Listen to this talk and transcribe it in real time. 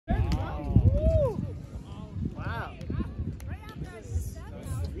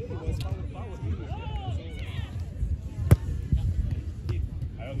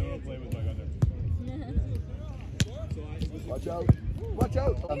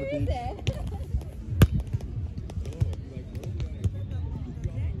out on the beach.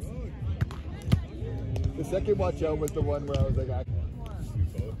 The second watch out was the one where I was like,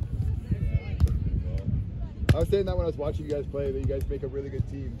 I was saying that when I was watching you guys play, that you guys make a really good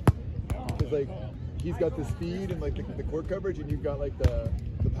team. Because like, he's got the speed and like the court coverage, and you've got like the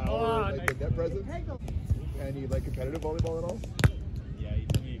power and like the net presence. And you like competitive volleyball and all? Yeah, he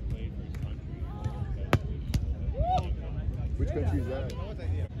told me he played for his country. Which country is that?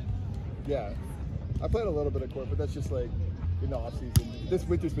 Yeah, I played a little bit of court, but that's just like in the off season. This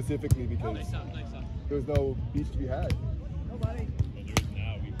winter specifically because there was no beach to be had. Nobody. Well, there is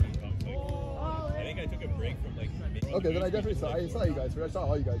now. We play conflict. I think I took a break from like. Okay, then I definitely saw you guys. I saw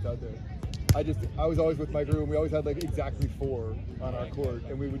all you guys out there. I was always with my group, and we always had like exactly 4 on our court,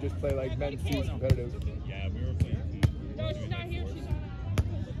 and we would just play like men's teams competitive. Yeah, we were playing. No, she's not here. She's not.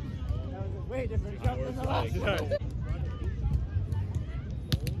 That was a way different cup than the last one.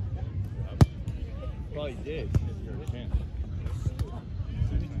 Probably did.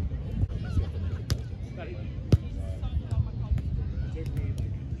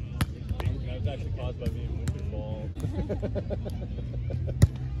 That was actually caused by me in winter ball.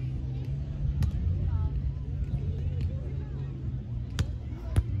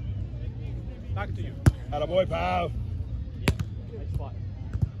 Back to you. Attaboy, pal. Nice spot.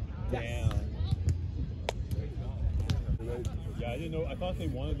 Damn. Yeah, I didn't know. I thought they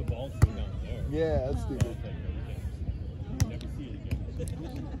wanted the ball to go down there. Yeah, that's stupid. Never see it again.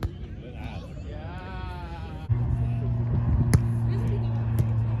 Then ask.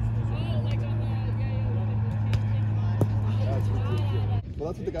 That's ridiculous. Well,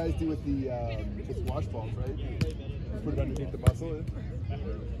 that's what the guys do with the squash balls, right? Just put it underneath the muscle.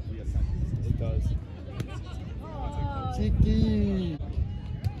 It does. Cheeky.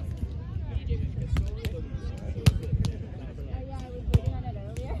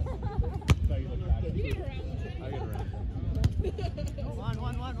 One.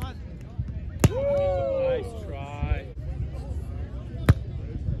 Nice try.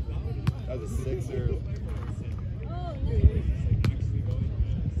 That's a 6er.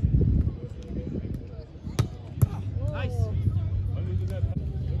 Nice.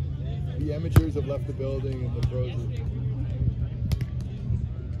 The amateurs have left the building and the pros are...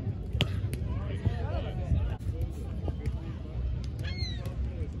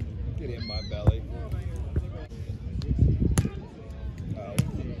 Get in my belly.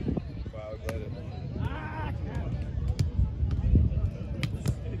 Wow, get it.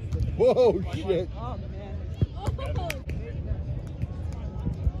 Whoa, shit. Oh, man.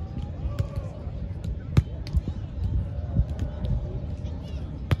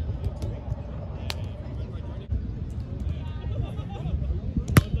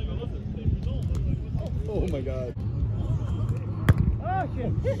 Oh my God. Oh,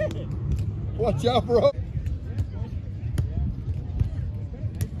 shit. Watch out, bro.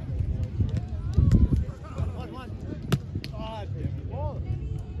 One.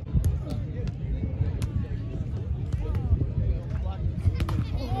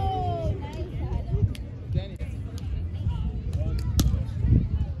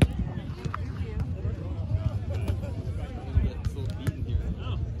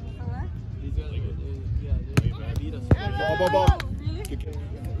 Ball.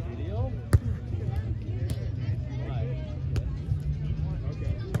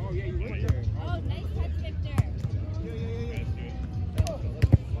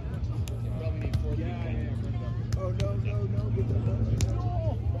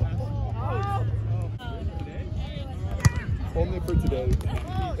 Only for today.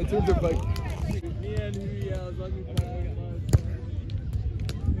 In terms of like...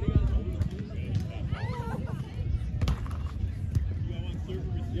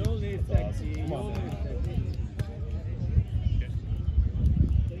 You'll need sexy. Come on.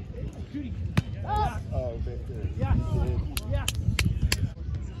 Oh, Victor. Yeah. You did. Yeah.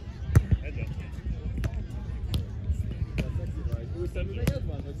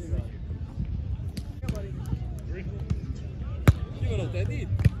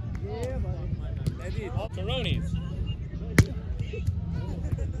 Taronis.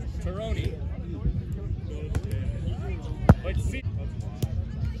 Taroni. Let's see.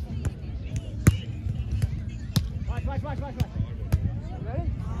 Watch. Ready?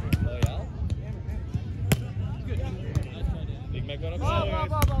 Loyal. Good. Big Mac got up.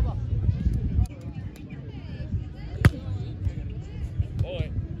 Ball.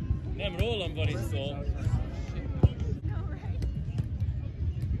 Boy. Nem rólam van itt szó.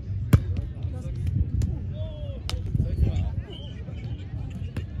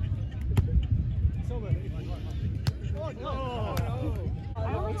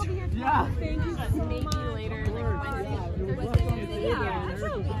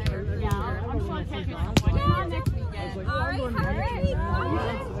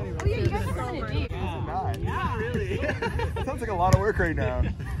 That sounds like a lot of work right now.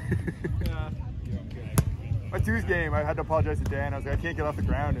 Yeah. My Tuesday game, I had to apologize to Dan. I was like, I can't get off the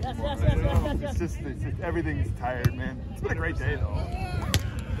ground anymore. It's just everything's tired, man. It's been a great day though.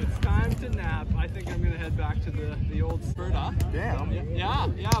 It's time to nap. I think I'm gonna head back to the old Sperta. Damn.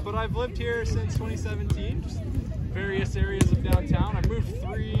 Yeah, but I've lived here since 2017, just various areas of downtown. I've moved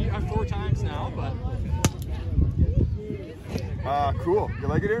 4 times now, but. Cool. You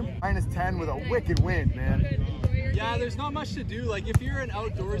like it here? -10 with a wicked wind, man. Yeah, there's not much to do. Like, if you're an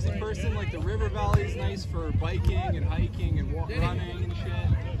outdoorsy person, like the River Valley is nice for biking and hiking and running and shit.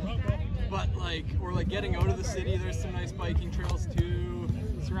 But like, or like getting out of the city, there's some nice biking trails too,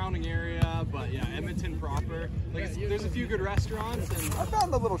 surrounding area. But yeah, Edmonton proper, like there's a few good restaurants. And I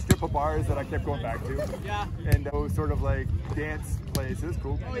found the little strip of bars that I kept going back to. Yeah. And those sort of like dance places,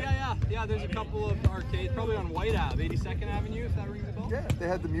 cool. Oh yeah. There's a couple of arcades, probably on White Ave, 82nd Avenue, if that rings a bell. Yeah, they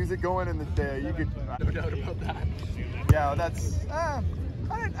had the music going and you could. No doubt about that. Yeah, that's. I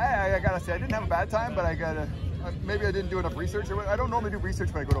gotta say, I didn't have a bad time, but I gotta. Maybe I didn't do enough research. I don't normally do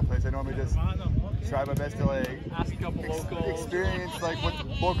research when I go to a place. I normally just try my best to like ask a couple locals, experience like what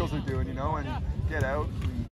locals are doing, you know, and get out.